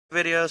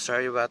Video,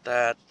 sorry about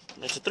that.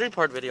 It's a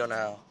 3-part video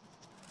now.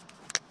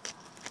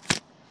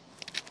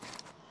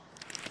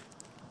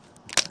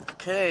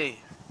 Okay.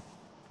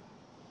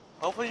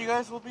 Hopefully you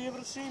guys will be able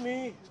to see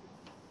me.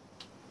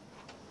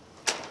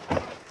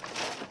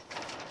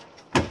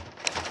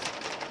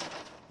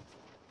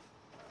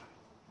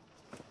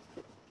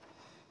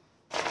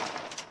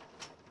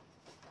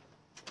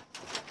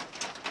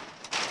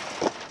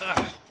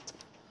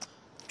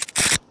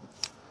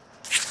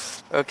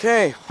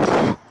 Okay.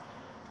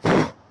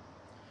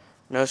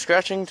 No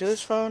scratching to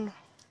this phone.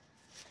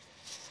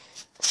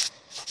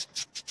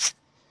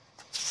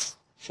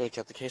 Should have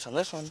kept the case on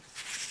this one.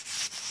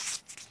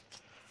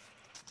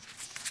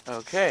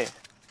 Okay.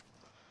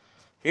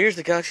 Here's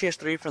the Galaxy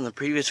S3 from the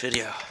previous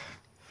video.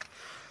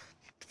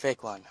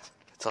 Fake one.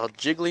 It's all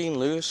jiggly and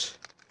loose.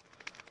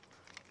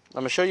 I'm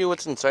going to show you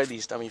what's inside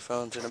these dummy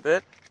phones in a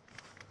bit.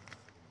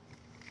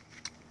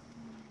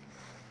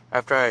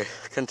 After I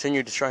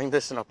continue destroying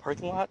this in a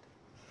parking lot.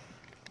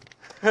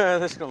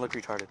 This is going to look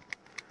retarded.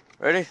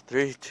 Ready?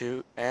 3,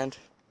 2, and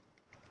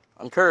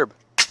on curb.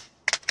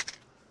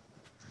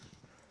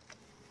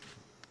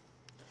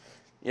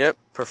 Yep,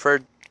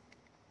 preferred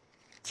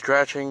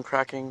scratching,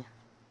 cracking.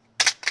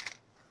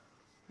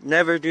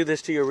 Never do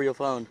this to your real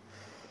phone.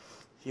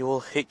 You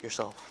will hate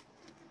yourself.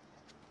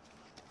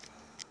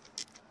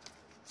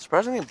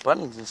 Surprisingly,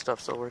 buttons and stuff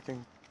still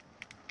working.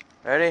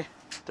 Ready?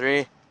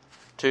 3,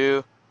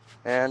 2,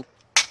 and...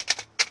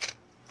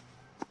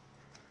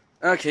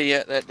 Okay,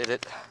 yeah, that did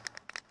it.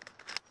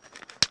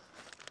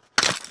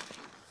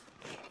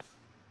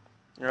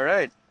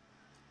 Alright.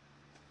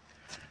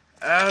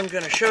 I'm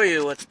gonna show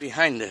you what's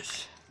behind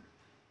this.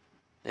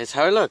 That's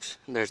how it looks.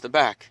 There's the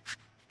back.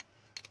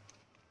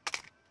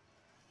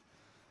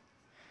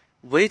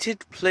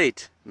 Weighted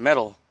plate,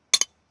 metal.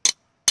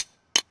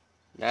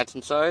 That's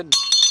inside.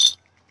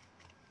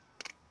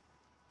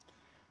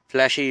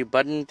 Flashy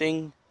button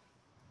thing.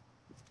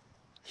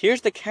 Here's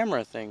the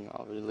camera thing,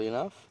 obviously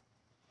enough.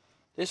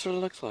 This is what it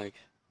looks like.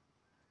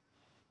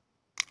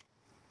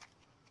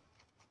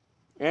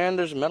 And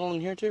there's metal in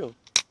here too.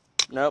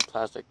 No,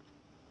 plastic.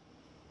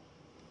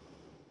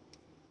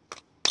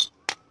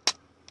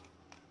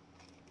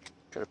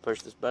 Try to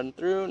push this button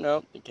through.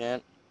 Nope, you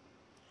can't.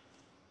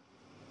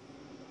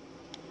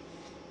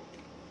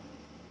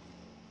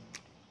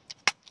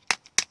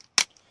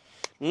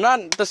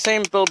 Not the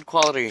same build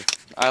quality.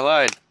 I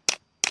lied.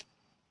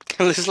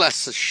 This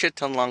lasts a shit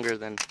ton longer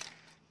than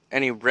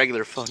any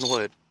regular phone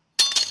would.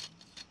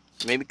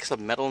 Maybe because of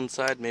metal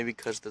inside, maybe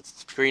because the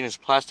screen is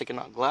plastic and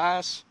not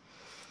glass.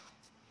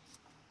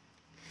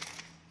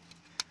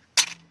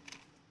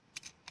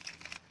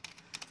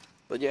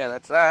 But yeah,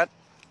 that's that.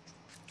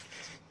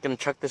 Gonna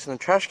chuck this in the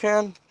trash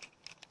can.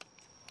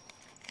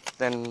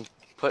 Then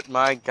put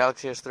my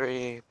Galaxy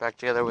S3 back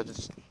together with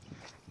this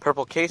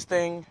purple case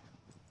thing.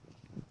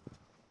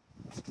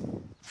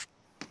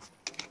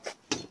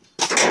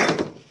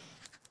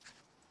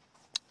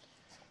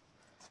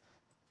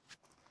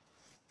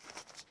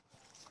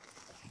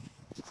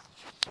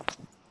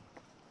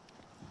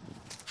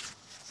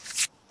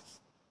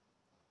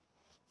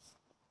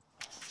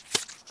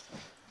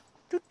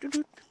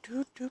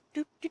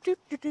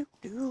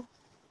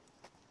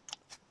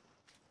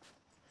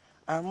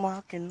 I'm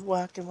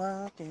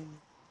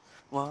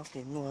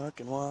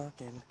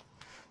walking,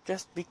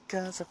 just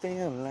because I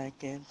feel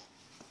like it.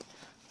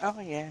 Oh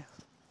yeah,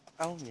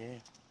 oh yeah.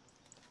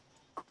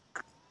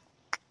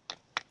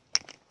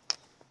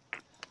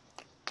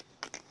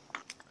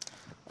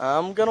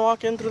 I'm gonna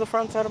walk in through the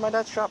front side of my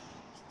dad's shop.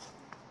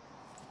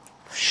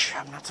 Shh,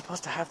 I'm not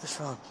supposed to have this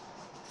phone.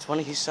 It's one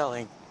he's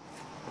selling.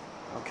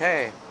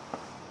 Okay.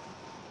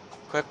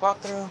 Quick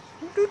walkthrough.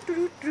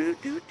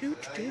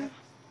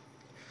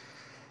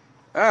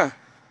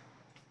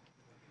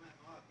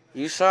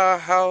 You saw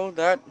how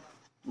that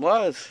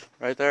was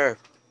right there.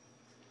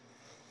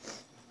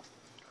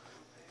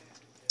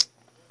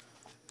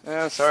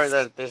 Sorry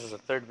that this is a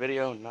third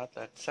video, not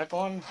that second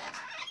one.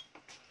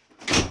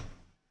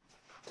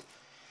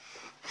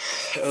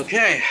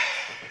 Okay.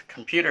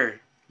 Computer.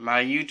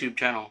 My YouTube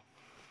channel.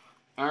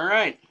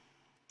 Alright.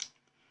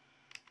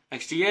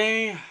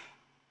 XDA.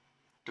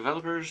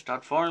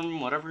 Developers.form.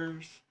 Whatever.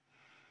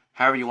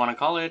 However you want to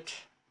call it.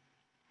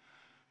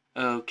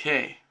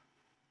 Okay.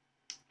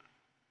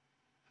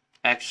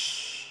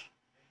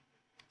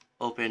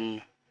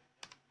 Open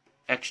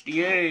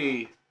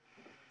XDA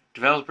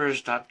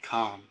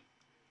developers.com.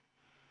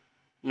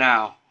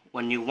 Now,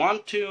 when you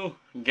want to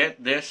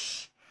get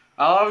this,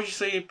 I'll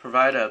obviously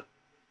provide a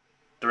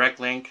direct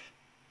link.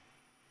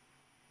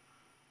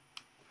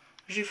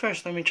 Actually,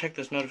 first, let me check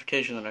this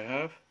notification that I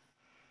have.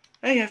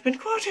 Hey, I've been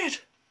quoted!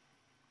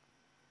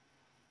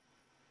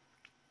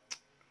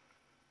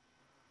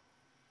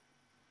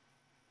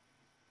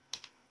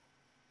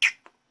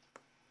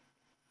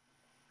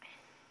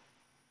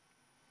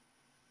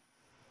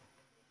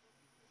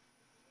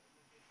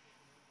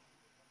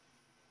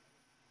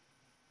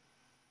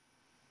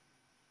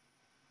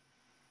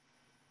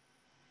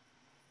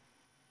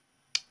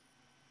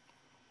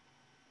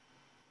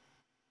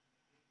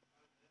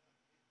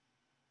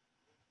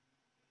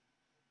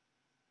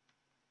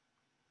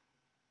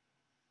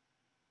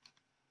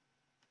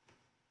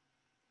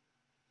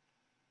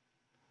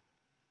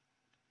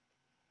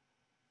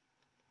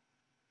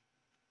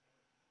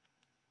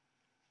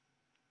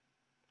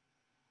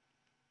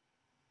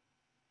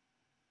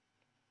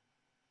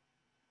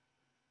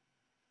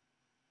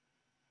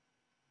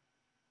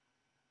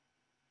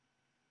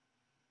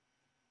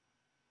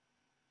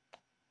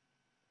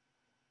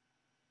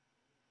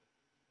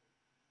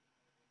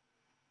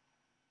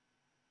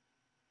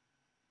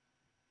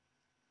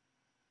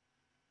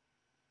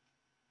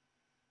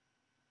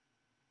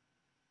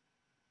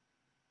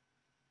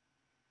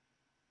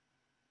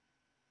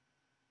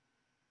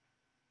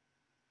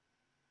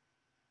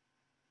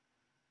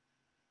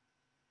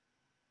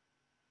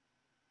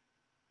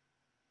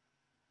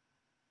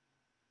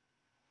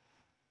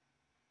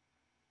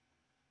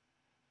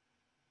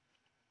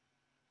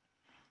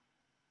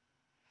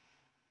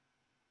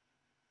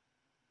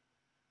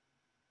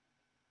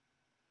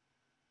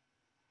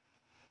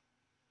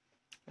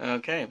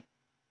 Okay.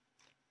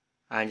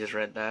 I just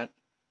read that.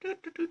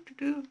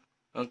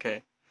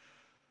 Okay.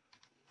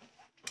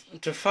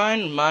 To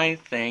find my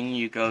thing,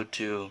 you go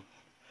to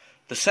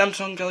the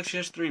Samsung Galaxy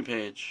S3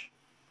 page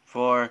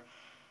for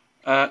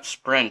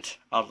Sprint,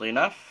 oddly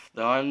enough,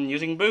 though I'm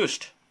using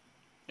Boost.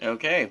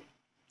 Okay.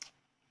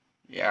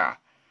 Yeah.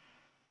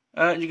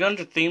 You go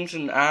into themes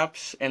and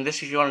apps, and this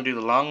is if you want to do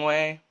the long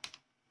way.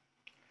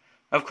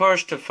 Of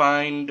course, to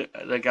find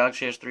the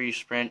Galaxy S3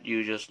 Sprint,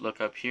 you just look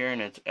up here,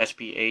 and it's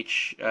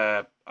SPH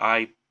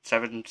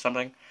I7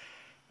 something.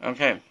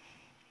 Okay.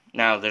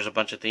 Now, there's a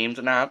bunch of themes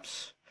and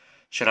apps.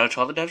 Shout out to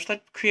all the devs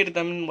that created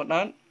them and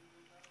whatnot.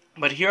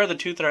 But here are the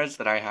two threads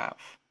that I have.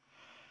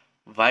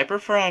 Viper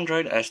for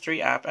Android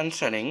S3 app and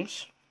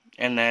settings,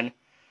 and then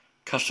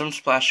custom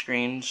splash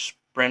screens,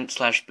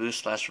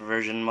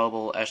 Sprint/Boost/version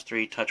mobile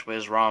S3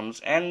 TouchWiz ROMs,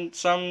 and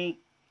some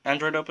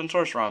Android open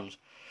source ROMs.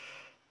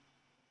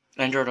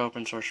 Android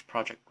open source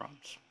project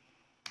ROMs.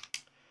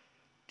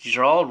 These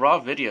are all raw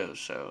videos,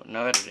 so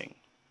no editing.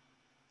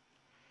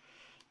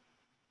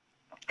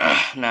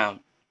 Now,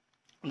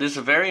 this is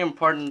a very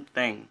important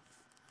thing.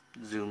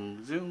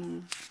 Zoom,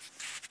 zoom.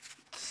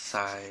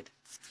 Side.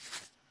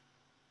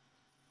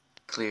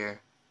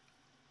 Clear.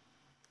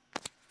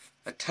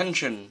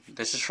 Attention,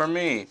 this is for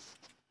me.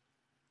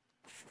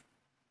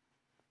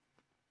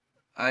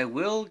 I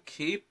will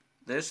keep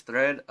this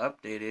thread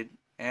updated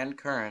and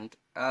current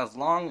as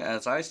long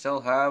as I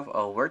still have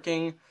a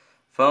working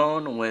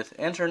phone with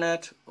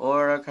internet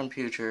or a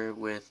computer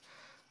with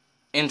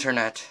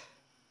internet.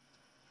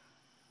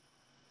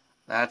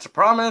 That's a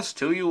promise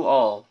to you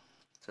all.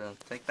 So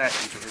take that,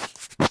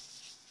 YouTubers.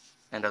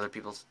 And other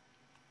people's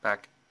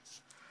back.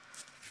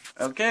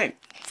 Okay.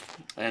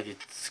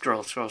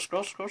 Scroll.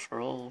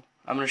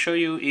 I'm going to show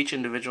you each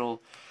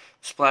individual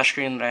splash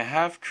screen that I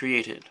have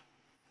created.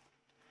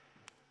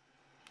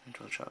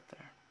 It'll show up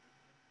there.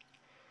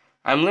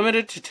 I'm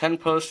limited to 10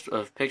 posts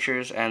of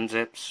pictures and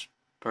zips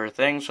per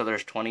thing, so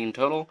there's 20 in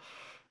total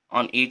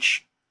on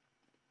each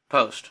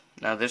post.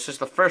 Now this is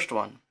the first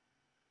one.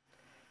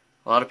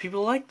 A lot of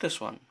people like this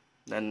one.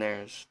 Then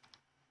there's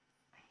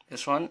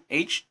this one.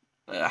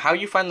 How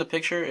you find the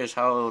picture is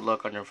how it would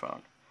look on your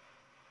phone.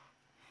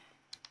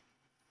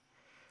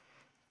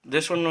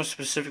 This one was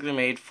specifically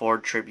made for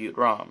Tribute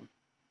ROM.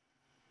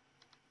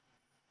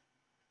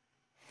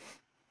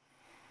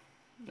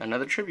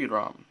 Another Tribute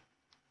ROM.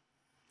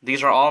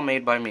 These are all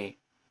made by me.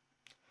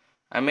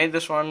 I made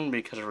this one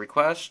because of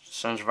request,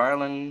 Sons of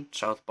Ireland,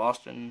 South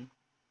Boston.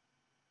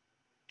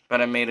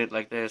 But I made it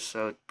like this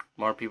so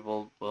more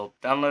people will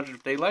download it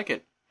if they like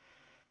it.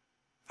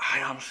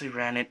 I honestly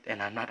ran it,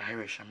 and I'm not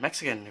Irish. I'm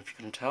Mexican, if you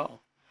can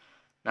tell.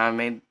 Now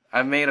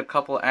I've made a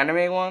couple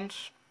anime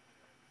ones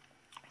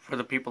for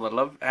the people that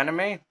love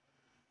anime,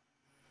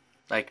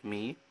 like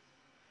me.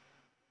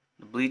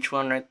 The Bleach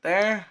one right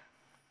there.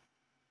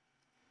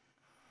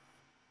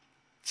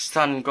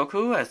 Son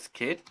Goku as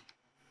kid.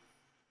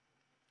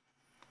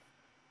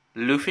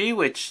 Luffy,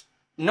 which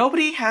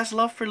nobody has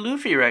love for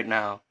Luffy right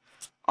now.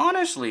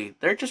 Honestly,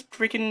 they're just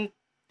freaking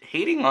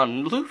hating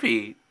on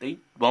Luffy. They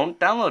won't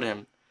download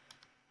him.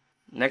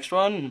 Next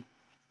one,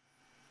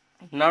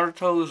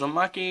 Naruto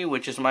Uzumaki,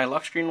 which is my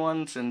lock screen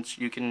one, since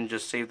you can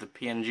just save the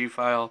PNG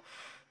file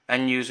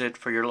and use it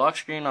for your lock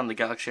screen on the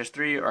Galaxy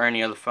S3 or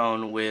any other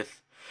phone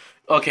with...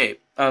 Okay,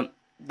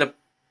 the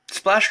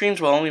splash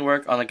screens will only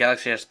work on the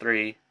Galaxy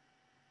S3,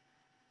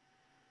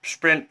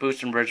 Sprint,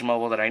 Boost, and Virgin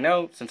Mobile that I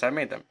know, since I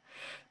made them.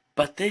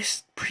 But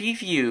this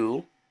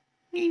preview...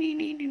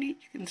 You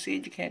can see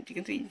it, you can't, you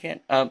can see it, you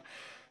can't.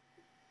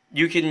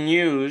 You can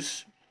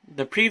use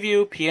the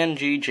preview,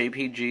 PNG,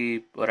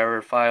 JPG,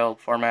 whatever file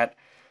format.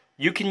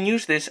 You can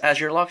use this as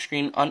your lock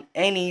screen on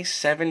any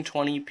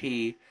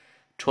 720p,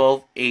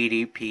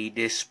 1280p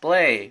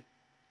display.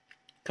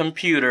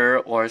 Computer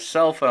or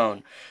cell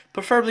phone.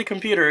 Preferably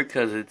computer,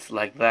 because it's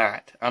like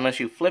that. Unless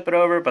you flip it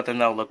over, but then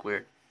that'll look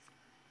weird.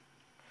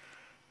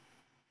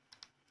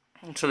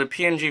 So the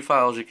PNG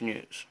files you can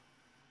use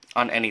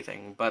on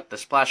anything, but the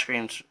splash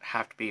screens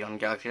have to be on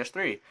Galaxy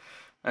S3.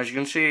 As you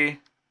can see,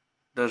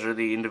 those are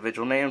the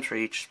individual names for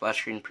each splash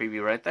screen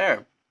preview right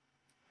there.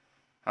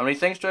 How many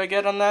things do I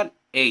get on that?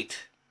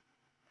 8.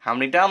 How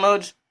many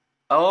downloads?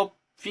 Oh,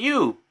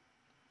 few.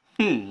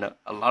 No,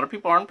 a lot of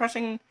people aren't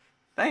pressing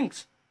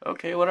thanks.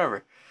 Okay,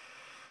 whatever.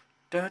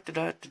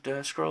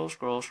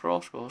 Scroll.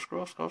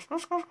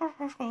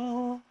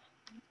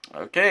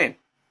 Okay.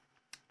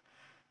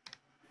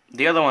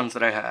 The other ones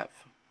that I have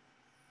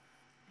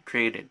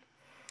created.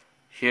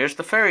 Here's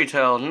the Fairy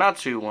Tale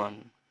Natsu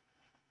one.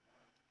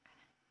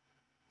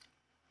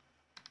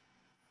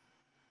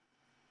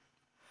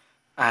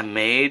 I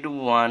made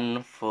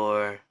one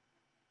for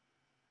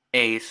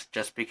Ace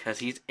just because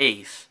he's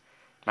Ace.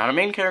 Not a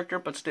main character,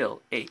 but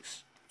still,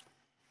 Ace.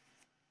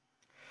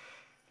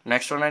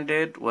 Next one I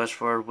did was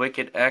for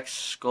Wicked X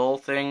Skull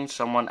thing.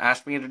 Someone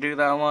asked me to do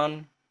that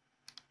one.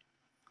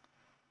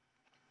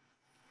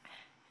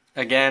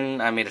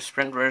 Again, I made a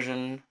Sprint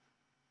version,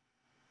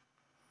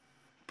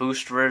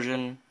 Boost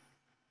version,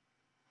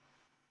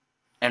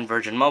 and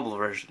Virgin Mobile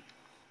version.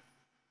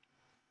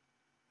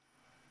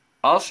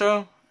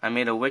 Also, I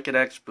made a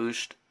WickedX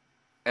Boost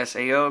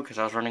SAO because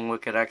I was running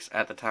WickedX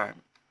at the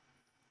time.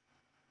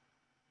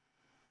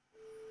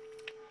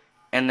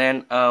 And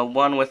then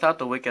one without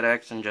the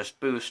WickedX and just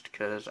Boost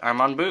because I'm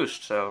on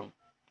Boost, so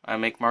I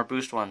make more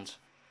Boost ones.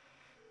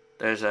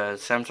 There's a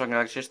Samsung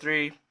Galaxy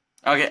S3.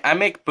 Okay, I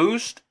make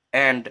Boost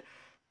and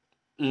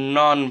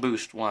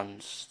non-Boost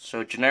ones,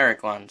 so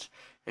generic ones.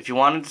 If you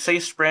wanted to say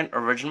Sprint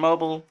or Virgin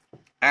Mobile,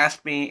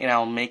 ask me and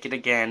I'll make it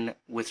again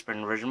with Sprint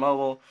and Virgin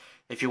Mobile.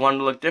 If you want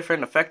to look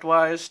different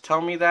effect-wise,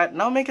 tell me that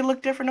and I'll make it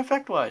look different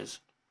effect-wise.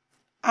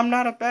 I'm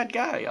not a bad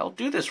guy. I'll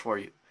do this for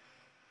you.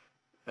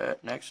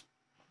 Next.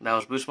 That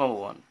was Boost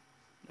Mobile one.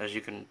 As you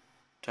can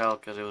tell,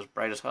 because it was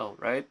bright as hell,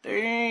 right? There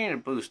ain't a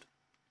boost.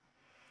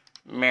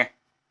 Meh.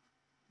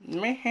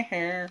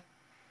 Meh.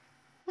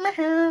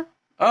 Meh.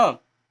 Oh.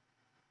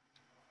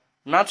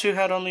 Natsu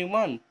had only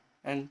one,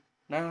 and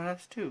now it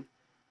has two.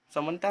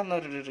 Someone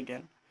downloaded it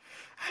again.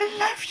 I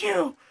love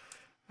you!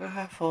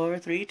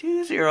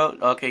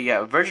 4320. Okay,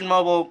 yeah. Virgin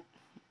Mobile,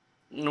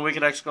 the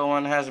Wicked X Go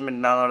one hasn't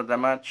been downloaded that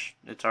much.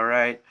 It's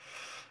alright.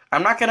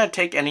 I'm not going to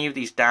take any of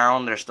these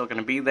down. They're still going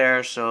to be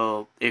there.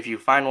 So if you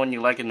find one you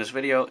like in this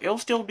video, it'll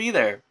still be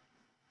there.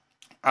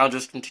 I'll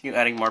just continue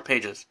adding more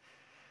pages.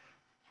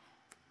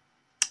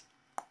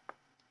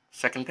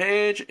 Second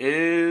page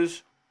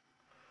is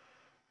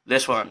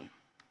this one.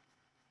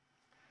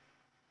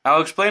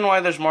 I'll explain why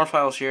there's more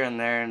files here and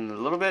there in a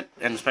little bit,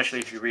 and especially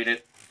if you read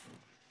it.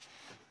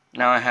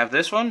 Now I have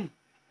this one,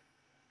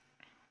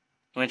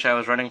 which I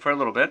was running for a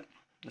little bit.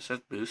 This says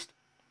Boost.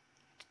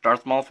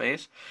 Darth Maul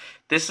face.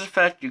 This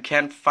effect, you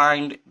can't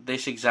find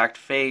this exact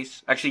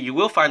face. Actually, you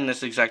will find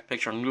this exact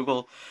picture on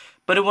Google,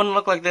 but it wouldn't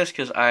look like this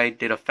because I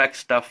did effect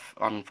stuff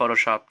on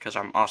Photoshop because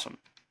I'm awesome.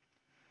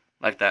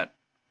 Like that.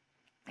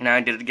 Now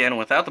I did it again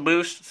without the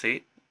boost.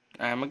 See?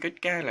 I'm a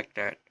good guy like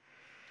that.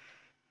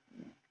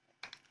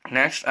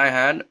 Next, I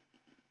had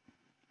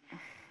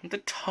the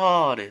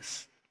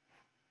TARDIS.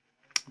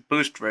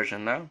 Boost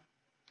version, though.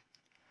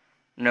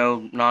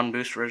 No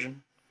non-boost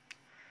version.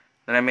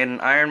 Then I made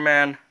an Iron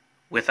Man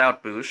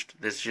without boost.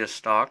 This is just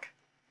stock.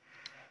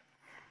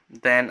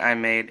 Then I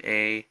made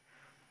a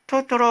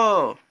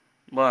Totoro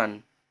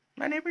one.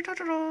 My neighbor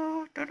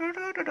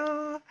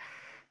Totoro.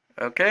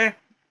 Okay.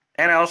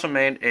 And I also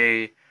made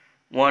a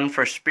one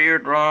for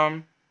Spirit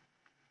ROM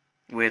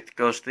with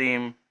Ghost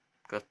Theme,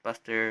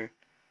 Ghostbuster,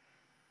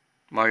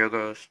 Mario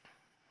Ghost,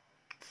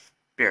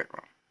 Spirit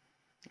ROM.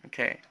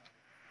 Okay.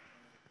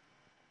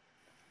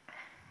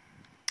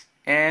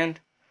 And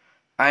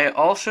I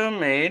also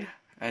made,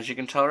 as you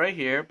can tell right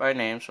here by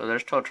name, so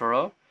there's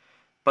Totoro,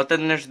 but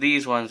then there's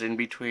these ones in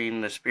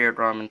between the Spirit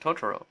ROM and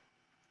Totoro.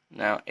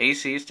 Now,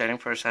 AC standing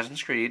for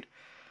Assassin's Creed,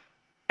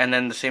 and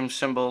then the same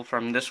symbol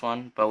from this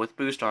one, but with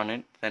Boost on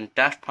it, then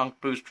Daft Punk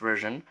Boost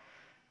version,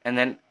 and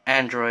then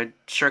Android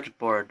Circuit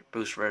Board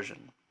Boost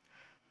version.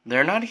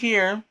 They're not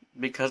here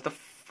because the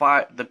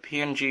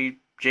PNG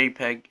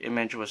JPEG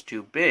image was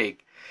too big.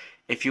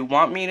 If you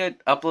want me to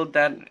upload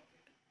that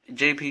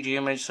JPG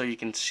image so you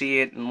can see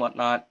it and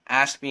whatnot,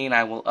 ask me and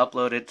I will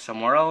upload it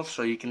somewhere else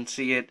so you can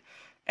see it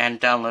and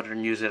download it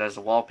and use it as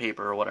a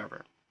wallpaper or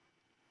whatever.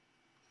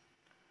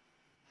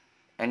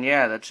 And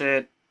yeah, that's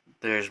it.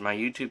 There's my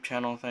YouTube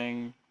channel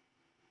thing.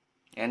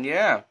 And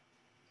yeah,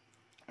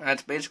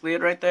 that's basically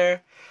it right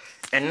there.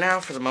 And now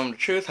for the moment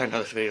of truth. I know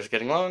this video is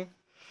getting long.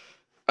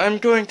 I'm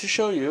going to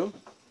show you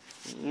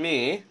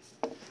me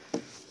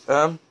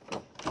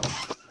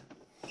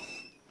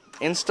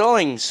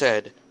installing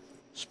said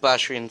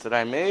splash screens that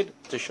I made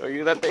to show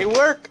you that they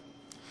work.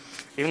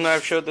 Even though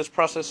I've showed this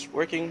process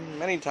working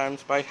many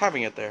times by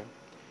having it there.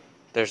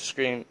 There's a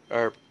screen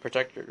or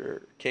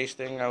protector case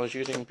thing I was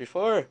using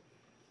before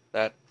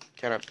that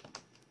kind of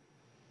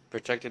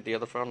protected the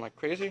other phone like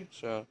crazy.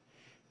 So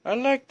I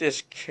like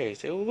this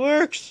case. It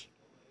works.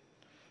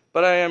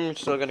 But I am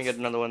still going to get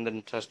another one,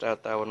 then test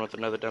out that one with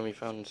another dummy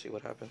phone and see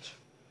what happens.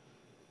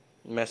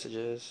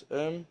 Messages.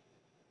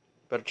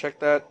 Better check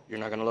that. You're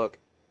not going to look.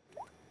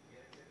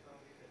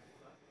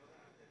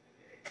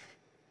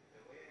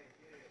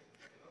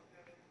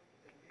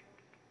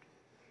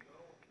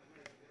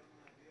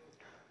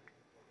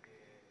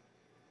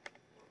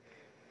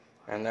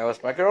 And that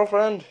was my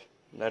girlfriend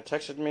that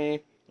texted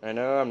me. I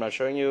know I'm not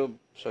showing you,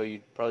 so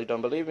you probably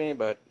don't believe me,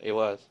 but it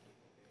was.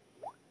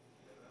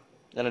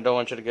 And I don't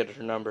want you to get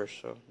her number,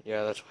 so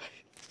yeah, that's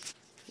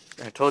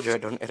why. I told you I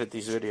don't edit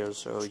these videos,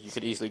 so you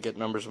could easily get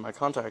numbers of my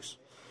contacts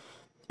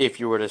if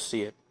you were to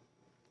see it.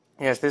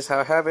 Yes, this is how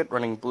I have it,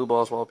 running Blue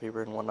Balls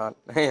wallpaper and whatnot.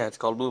 Yeah, it's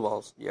called Blue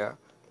Balls, yeah.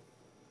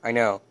 I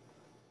know.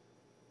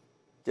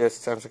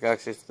 Just Samsung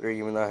Galaxy S3,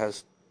 even though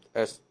it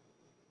has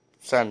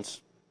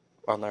Sense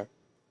on there.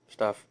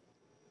 Stuff.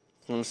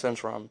 It's not a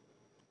Sense ROM.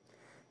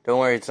 Don't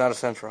worry, it's not a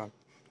Sense ROM.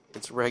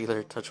 It's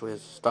regular TouchWiz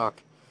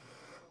stock.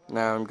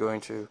 Now I'm going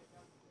to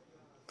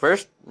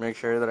first make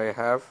sure that I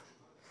have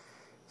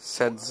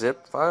said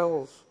zip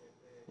files.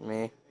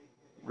 Me.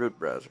 Root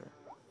browser.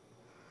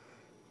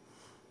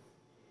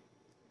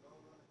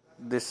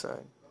 This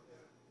side.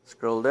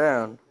 Scroll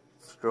down.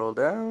 Scroll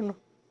down.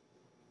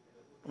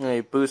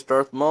 a boost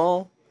Darth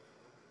Maul,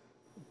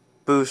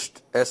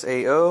 boost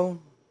SAO,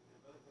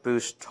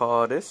 boost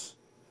Torres,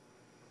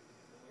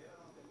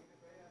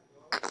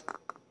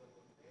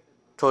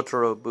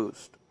 Totoro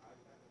boost.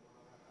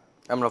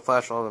 I'm gonna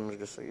flash all of them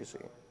just so you see.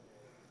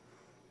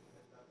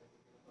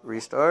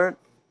 Restart.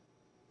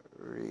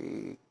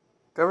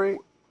 Recovery.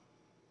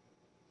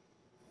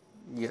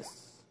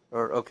 Yes.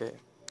 Or okay.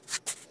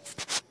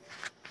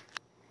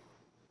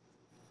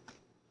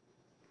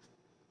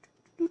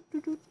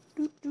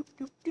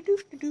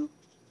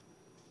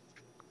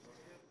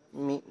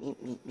 Me.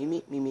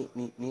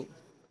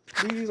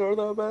 These are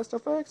the best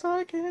effects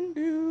I can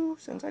do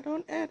since I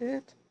don't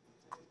edit.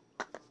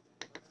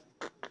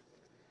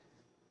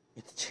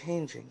 It's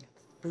changing,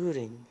 it's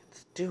booting,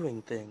 it's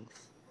doing things.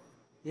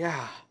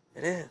 Yeah,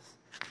 it is.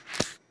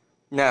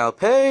 Now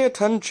pay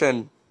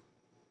attention.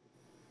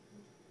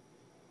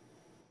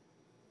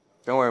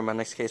 Don't worry, my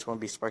next case won't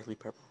be sparkly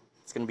purple.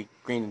 It's gonna be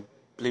green,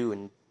 blue,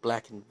 and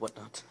black and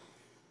whatnot.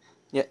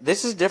 Yeah,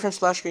 this is different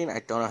splash screen. I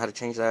don't know how to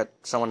change that.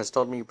 Someone has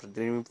told me, but it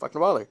didn't even fucking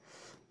bother.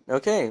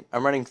 Okay,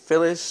 I'm running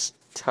Phyllis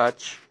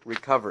Touch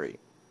Recovery.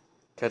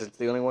 Because it's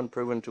the only one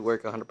proven to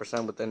work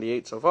 100% with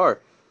ND8 so far.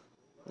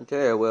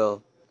 Okay, I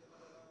will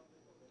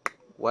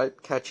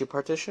wipe catchy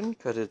partition,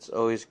 because it's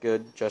always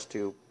good just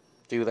to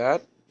do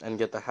that and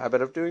get the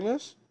habit of doing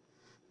this.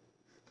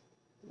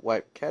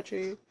 Wipe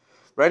catchy.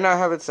 Right now I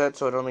have it set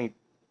so it only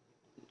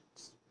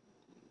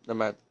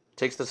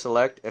takes the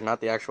select and not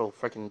the actual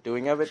freaking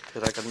doing of it,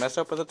 because I can mess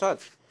up with a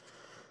touch.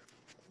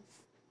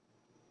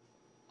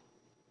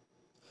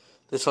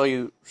 This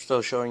is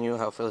still showing you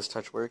how Phyllis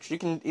Touch works. You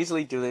can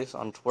easily do this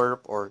on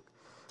Twerp or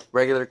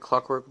regular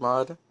Clockwork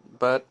mod,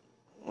 but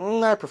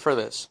I prefer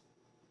this.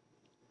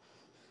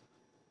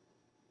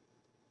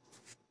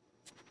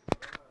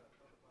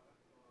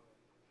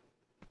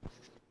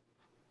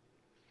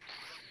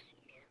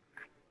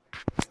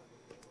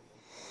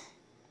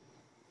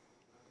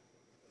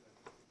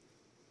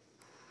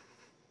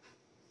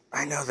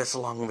 I know this is a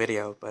long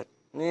video, but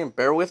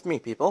bear with me,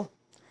 people.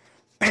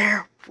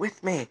 Bear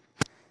with me.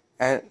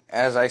 And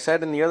as I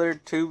said in the other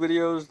two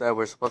videos that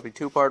were supposed to be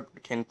 2-part,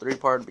 became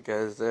 3-part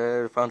because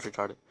the phone's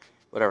retarded.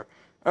 Whatever.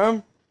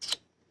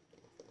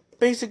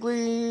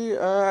 Basically,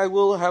 I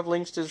will have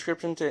links to the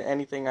description to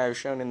anything I've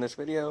shown in this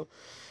video.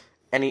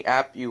 Any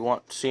app you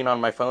want seen on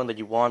my phone that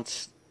you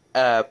want,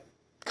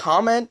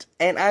 comment,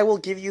 and I will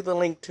give you the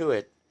link to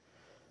it.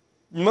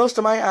 Most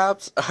of my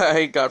apps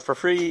I got for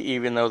free,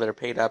 even though they're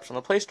paid apps on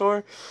the Play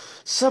Store.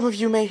 Some of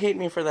you may hate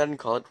me for that and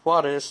call it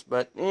Juarez,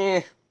 but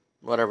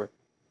whatever.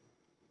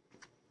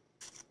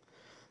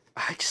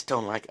 I just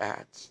don't like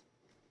ads,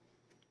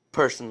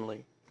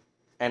 personally.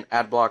 And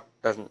AdBlock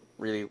doesn't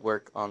really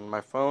work on my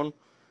phone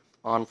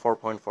on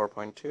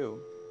 4.4.2.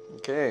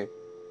 Okay,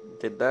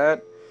 did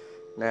that.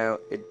 Now,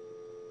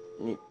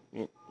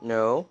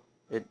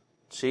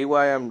 see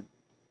why I'm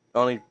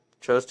only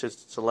chose to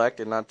select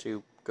and not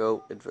to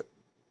go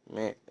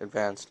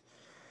advanced.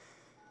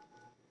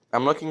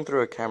 I'm looking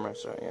through a camera,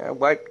 so yeah,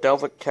 wipe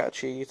Delva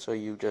catchy, so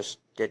you just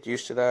get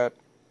used to that.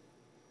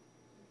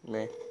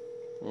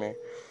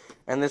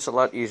 And it's a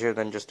lot easier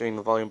than just doing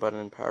the volume button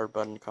and power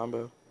button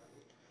combo.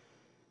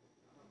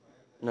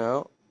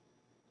 No.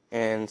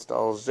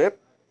 Install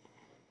zip.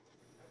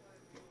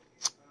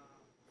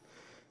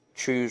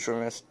 Choose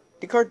from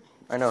SD card.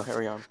 I know,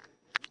 hurry on.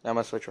 Now I'm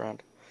gonna switch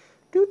around.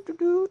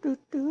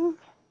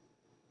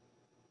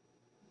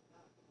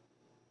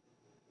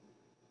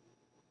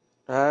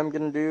 I'm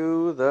gonna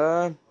do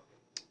the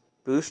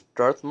boost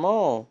Darth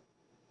Maul.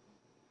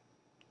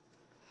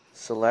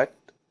 Select.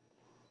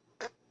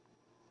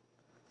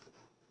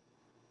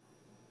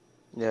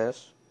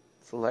 Yes.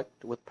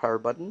 Select with power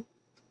button.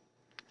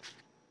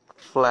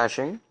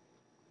 Flashing.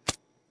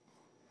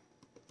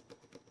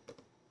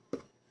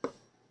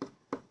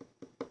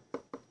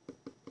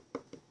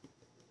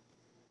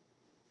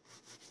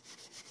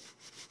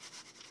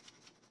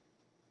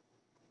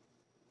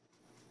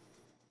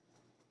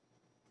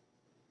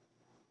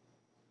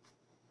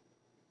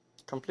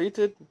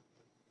 Completed.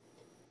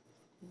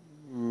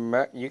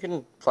 You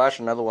can flash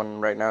another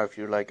one right now if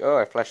you like. Oh,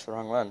 I flashed the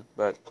wrong one.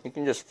 But you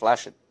can just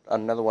flash it,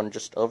 another one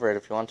just over it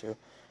if you want to.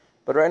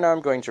 But right now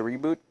I'm going to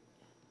reboot,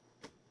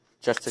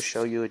 just to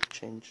show you it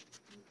changed.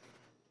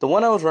 The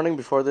one I was running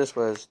before this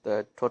was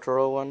the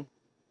Totoro one.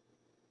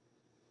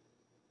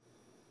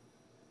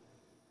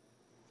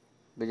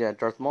 But yeah,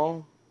 Darth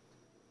Maul.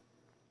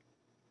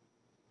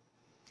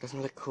 Doesn't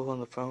it look cool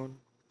on the phone?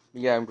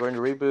 But yeah, I'm going to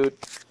reboot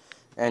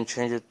and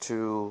change it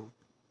to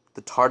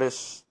the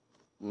TARDIS,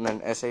 and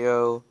then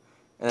SAO,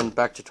 and then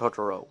back to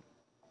Totoro.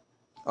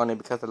 Only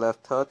because I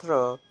left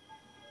Totoro.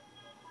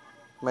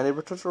 My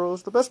neighbor Totoro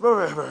is the best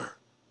movie ever.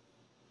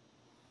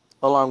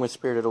 Along with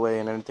Spirited Away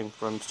and anything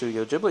from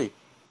Studio Ghibli.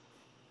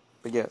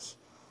 But yes.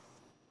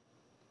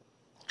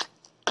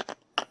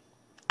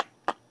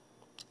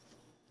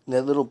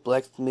 That little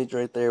black smidge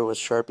right there was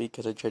Sharpie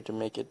because I tried to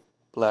make it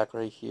black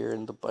right here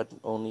in the button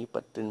only,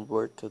 but didn't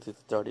work because it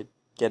started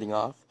getting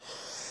off.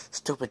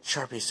 Stupid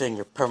Sharpie saying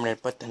your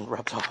permanent button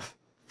rubs off.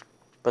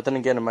 But then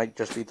again, it might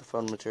just be the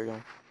phone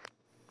material.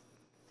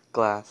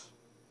 Glass.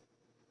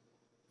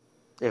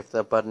 If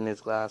that button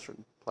is glass or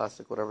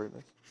plastic, whatever it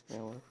is.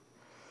 Yeah, whatever.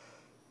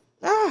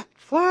 Ah!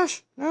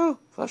 Flash! No!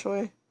 Flash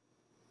away.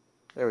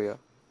 There we go.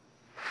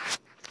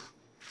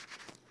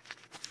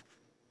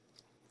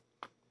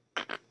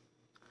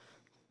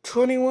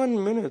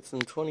 $21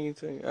 and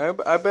 23.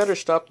 I better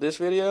stop this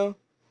video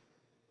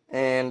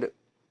and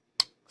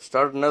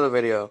start another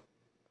video.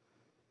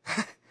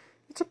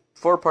 It's a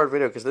 4-part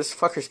video because this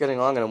fucker's getting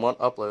long and it won't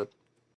upload.